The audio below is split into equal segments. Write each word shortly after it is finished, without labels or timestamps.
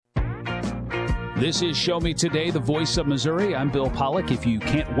This is Show Me Today, the voice of Missouri. I'm Bill Pollock. If you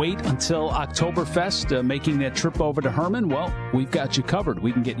can't wait until Oktoberfest, making that trip over to Herman, well, we've got you covered.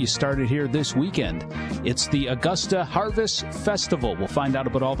 We can get you started here this weekend. It's the Augusta Harvest Festival. We'll find out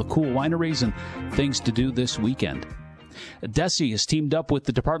about all the cool wineries and things to do this weekend. DESE has teamed up with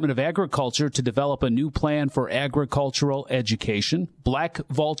the Department of Agriculture to develop a new plan for agricultural education. Black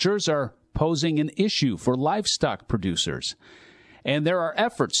vultures are posing an issue for livestock producers. And there are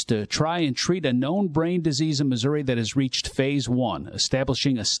efforts to try and treat a known brain disease in Missouri that has reached phase 1,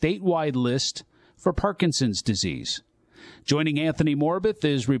 establishing a statewide list for Parkinson's disease. Joining Anthony Morbith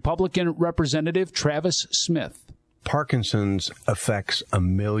is Republican Representative Travis Smith. Parkinson's affects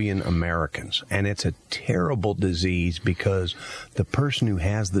 1 million Americans, and it's a terrible disease because the person who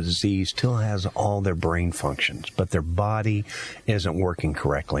has the disease still has all their brain functions, but their body isn't working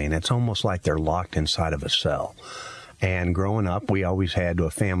correctly, and it's almost like they're locked inside of a cell. And growing up, we always had a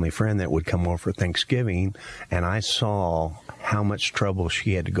family friend that would come over for Thanksgiving, and I saw how much trouble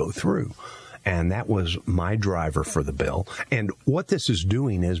she had to go through. And that was my driver for the bill. And what this is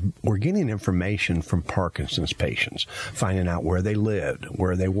doing is we're getting information from Parkinson's patients, finding out where they lived,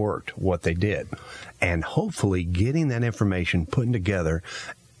 where they worked, what they did, and hopefully getting that information put together.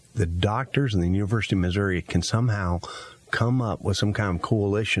 The doctors in the University of Missouri can somehow come up with some kind of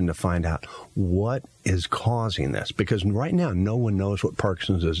coalition to find out what is causing this. Because right now, no one knows what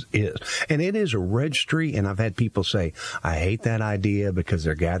Parkinson's is. And it is a registry, and I've had people say, I hate that idea because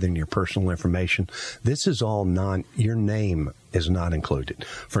they're gathering your personal information. This is all your name is not included.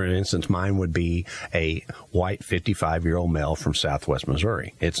 For instance, mine would be a white 55-year-old male from Southwest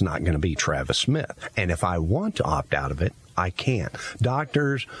Missouri. It's not going to be Travis Smith. And if I want to opt out of it, I can't.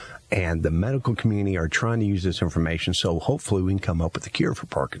 Doctors and the medical community are trying to use this information, so hopefully we can come up with a cure for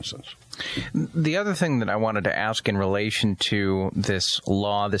Parkinson's. The other thing that I wanted to ask in relation to this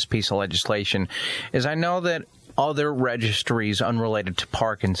law, this piece of legislation, is I know that other registries unrelated to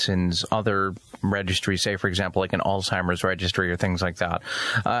Parkinson's, other registries, say, for example, like an Alzheimer's registry or things like that.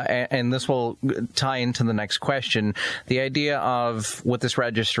 And this will tie into the next question. The idea of with this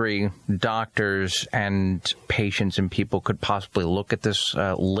registry, doctors and patients and people could possibly look at this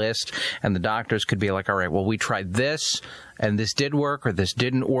list, and the doctors could be like, all right, well, we tried this, and this did work, or this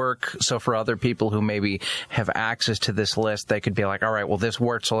didn't work. So for other people who maybe have access to this list, they could be like, all right, well, this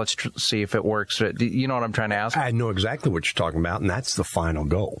worked, so let's see if it works. You know what I'm trying to ask? I know exactly what you're talking about, and that's the final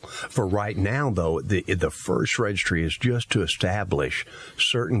goal. For right now, though, the first registry is just to establish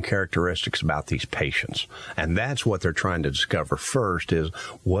certain characteristics about these patients. And that's what they're trying to discover first is,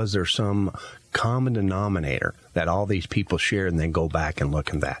 was there some common denominator that all these people share, and then go back and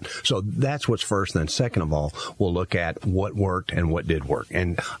look at that. So that's what's first. And then second of all, we'll look at what worked and what did work.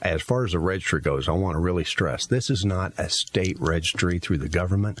 And as far as the registry goes, I want to really stress, this is not a state registry through the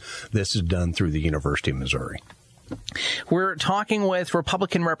government. This is done through the University of Missouri. We're talking with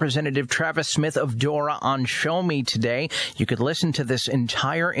Republican Representative Travis Smith of Dora on Show Me Today. You could listen to this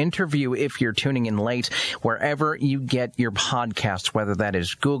entire interview if you're tuning in late, wherever you get your podcasts, whether that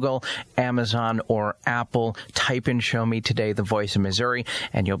is Google, Amazon, or Apple. Type in Show Me Today, the voice of Missouri,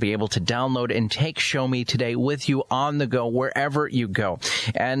 and you'll be able to download and take Show Me Today with you on the go, wherever you go.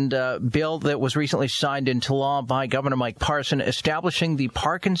 And a bill that was recently signed into law by Governor Mike Parson establishing the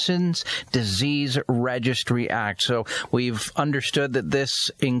Parkinson's Disease Registry Act. So we've understood that this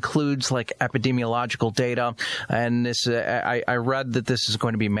includes like epidemiological data, and this I read that this is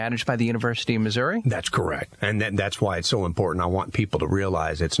going to be managed by the University of Missouri. That's correct, and that's why it's so important. I want people to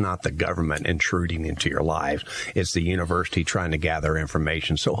realize it's not the government intruding into your lives. It's the university trying to gather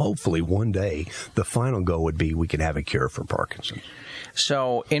information. So hopefully one day the final goal would be we could have a cure for Parkinson's.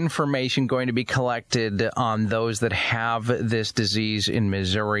 So information going to be collected on those that have this disease in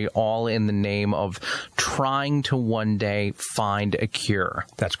Missouri, all in the name of trying to one day find a cure.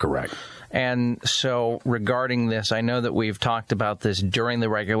 That's correct. And so regarding this, I know that we've talked about this during the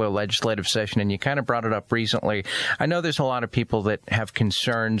regular legislative session, and you kind of brought it up recently. I know there's a lot of people that have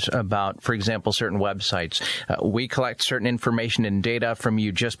concerns about, for example, certain websites. We collect certain information and data from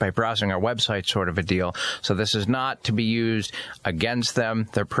you just by browsing our website, sort of a deal. So this is not to be used against them,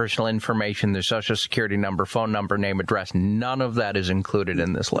 their personal information, their social security number, phone number, name, address. None of that is included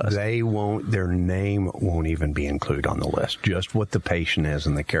in this list. Their name won't even be included on the list, just what the patient is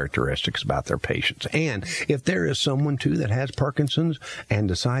and the characteristics about their patients. And if there is someone, too, that has Parkinson's and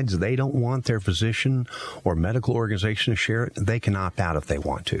decides they don't want their physician or medical organization to share it, they can opt out if they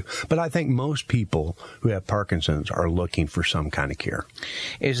want to. But I think most people who have Parkinson's are looking for some kind of cure.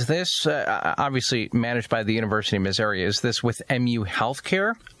 Is this obviously managed by the University of Missouri? Is this with MU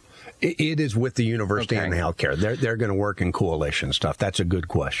Healthcare? It is with the university Okay. and the healthcare. They're going to work in coalition stuff. That's a good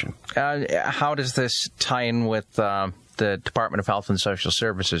question. How does this tie in with the Department of Health and Social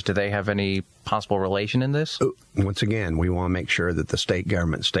Services? Do they have any possible relation in this? Once again, we want to make sure that the state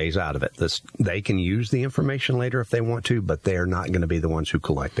government stays out of it. They can use the information later if they want to, but they're not going to be the ones who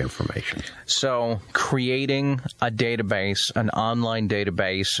collect the information. So creating a database, an online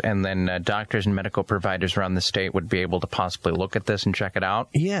database, and then doctors and medical providers around the state would be able to possibly look at this and check it out?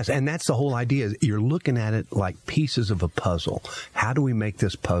 Yes, and that's the whole idea. You're looking at it like pieces of a puzzle. How do we make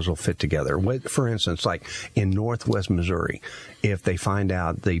this puzzle fit together? For instance, like in Northwest Missouri, if they find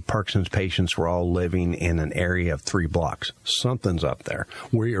out the Parkinson's patients were all living in an area of 3 blocks, something's up there.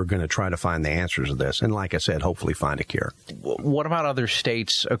 We are going to try to find the answers to this. And like I said, hopefully find a cure. What about other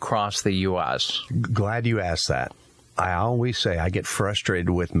states across the U.S.? Glad you asked that. I always say I get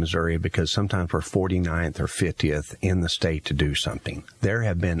frustrated with Missouri because sometimes we're 49th or 50th in the state to do something. There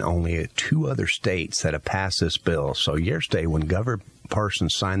have been only 2 other states that have passed this bill. So your state, when Governor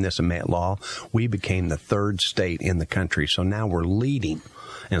Parsons signed this and made it law, we became the 3rd state in the country. So now we're leading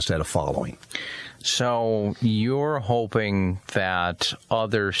instead of following. So you're hoping that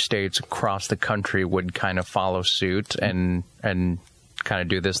other states across the country would kind of follow suit and kind of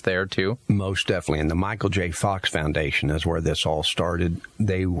do this there too? Most definitely. And the Michael J. Fox Foundation is where this all started.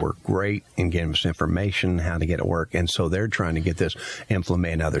 They were great in getting us information, how to get it work. And so they're trying to get this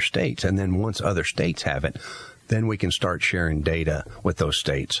implemented in other states. And then once other states have it, then we can start sharing data with those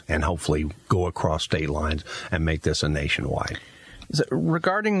states and hopefully go across state lines and make this a nationwide.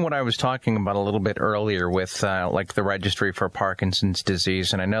 Regarding what I was talking about a little bit earlier with like the registry for Parkinson's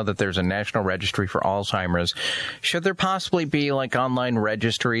disease, and I know that there's a national registry for Alzheimer's, should there possibly be like online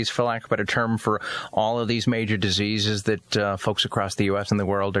registries, for lack of a better term, for all of these major diseases that folks across the U.S. and the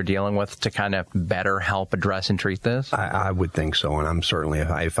world are dealing with to kind of better help address and treat this? I would think so, and I'm certainly,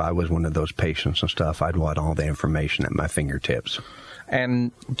 if I was one of those patients and stuff, I'd want all the information at my fingertips.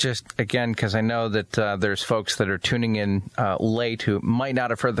 And just, again, because I know that there's folks that are tuning in late who might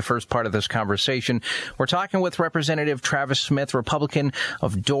not have heard the first part of this conversation, we're talking with Representative Travis Smith, Republican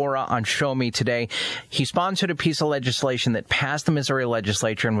of Dora, on Show Me today. He sponsored a piece of legislation that passed the Missouri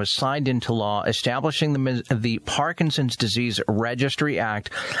legislature and was signed into law, establishing the Parkinson's Disease Registry Act.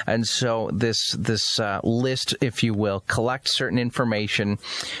 And so this list, if you will, collects certain information,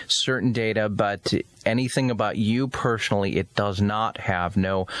 certain data, but anything about you personally, it does not have.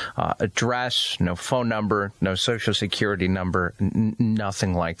 No address, no phone number, no social security number,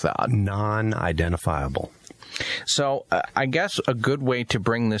 nothing like that. Non-identifiable. So I guess a good way to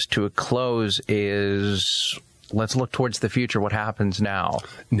bring this to a close is let's look towards the future. What happens now?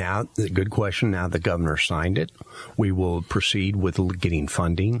 Now, good question. Now the governor signed it. We will proceed with getting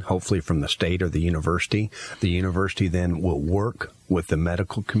funding, hopefully from the state or the university. The university then will work with the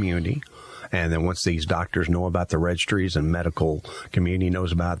medical community. And then once these doctors know about the registries and medical community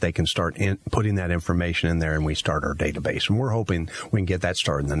knows about it, they can start putting that information in there, and we start our database. And we're hoping we can get that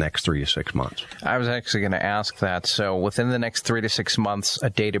started in the next 3 to 6 months. I was actually going to ask that. So within the next 3 to 6 months, a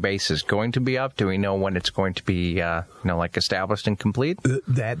database is going to be up. Do we know when it's going to be, like established and complete?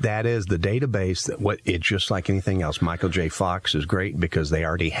 That is the database. It's just like anything else. Michael J. Fox is great because they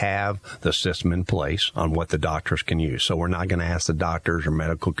already have the system in place on what the doctors can use. So we're not going to ask the doctors or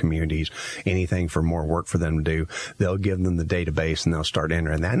medical communities anything for more work for them to do. They'll give them the database and they'll start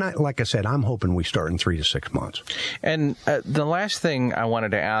entering that. And like I said, I'm hoping we start in 3 to 6 months. And the last thing I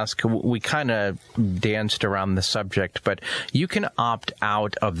wanted to ask, we kind of danced around the subject, but you can opt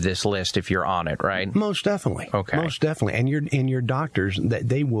out of this list if you're on it, right? Most definitely. Okay. Most definitely. And your doctors,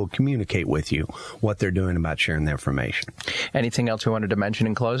 they will communicate with you what they're doing about sharing the information. Anything else you wanted to mention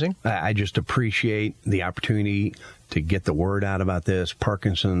in closing? I just appreciate the opportunity to get the word out about this.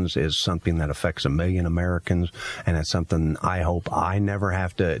 Parkinson's is something that affects 1 million Americans, and it's something I hope I never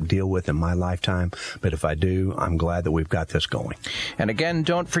have to deal with in my lifetime. But if I do, I'm glad that we've got this going. And again,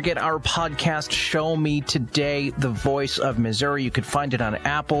 don't forget our podcast, Show Me Today, The Voice of Missouri. You can find it on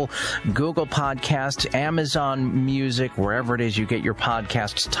Apple, Google Podcasts, Amazon Music, wherever it is you get your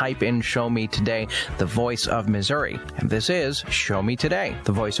podcasts. Type in Show Me Today, The Voice of Missouri. And this is Show Me Today,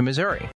 The Voice of Missouri.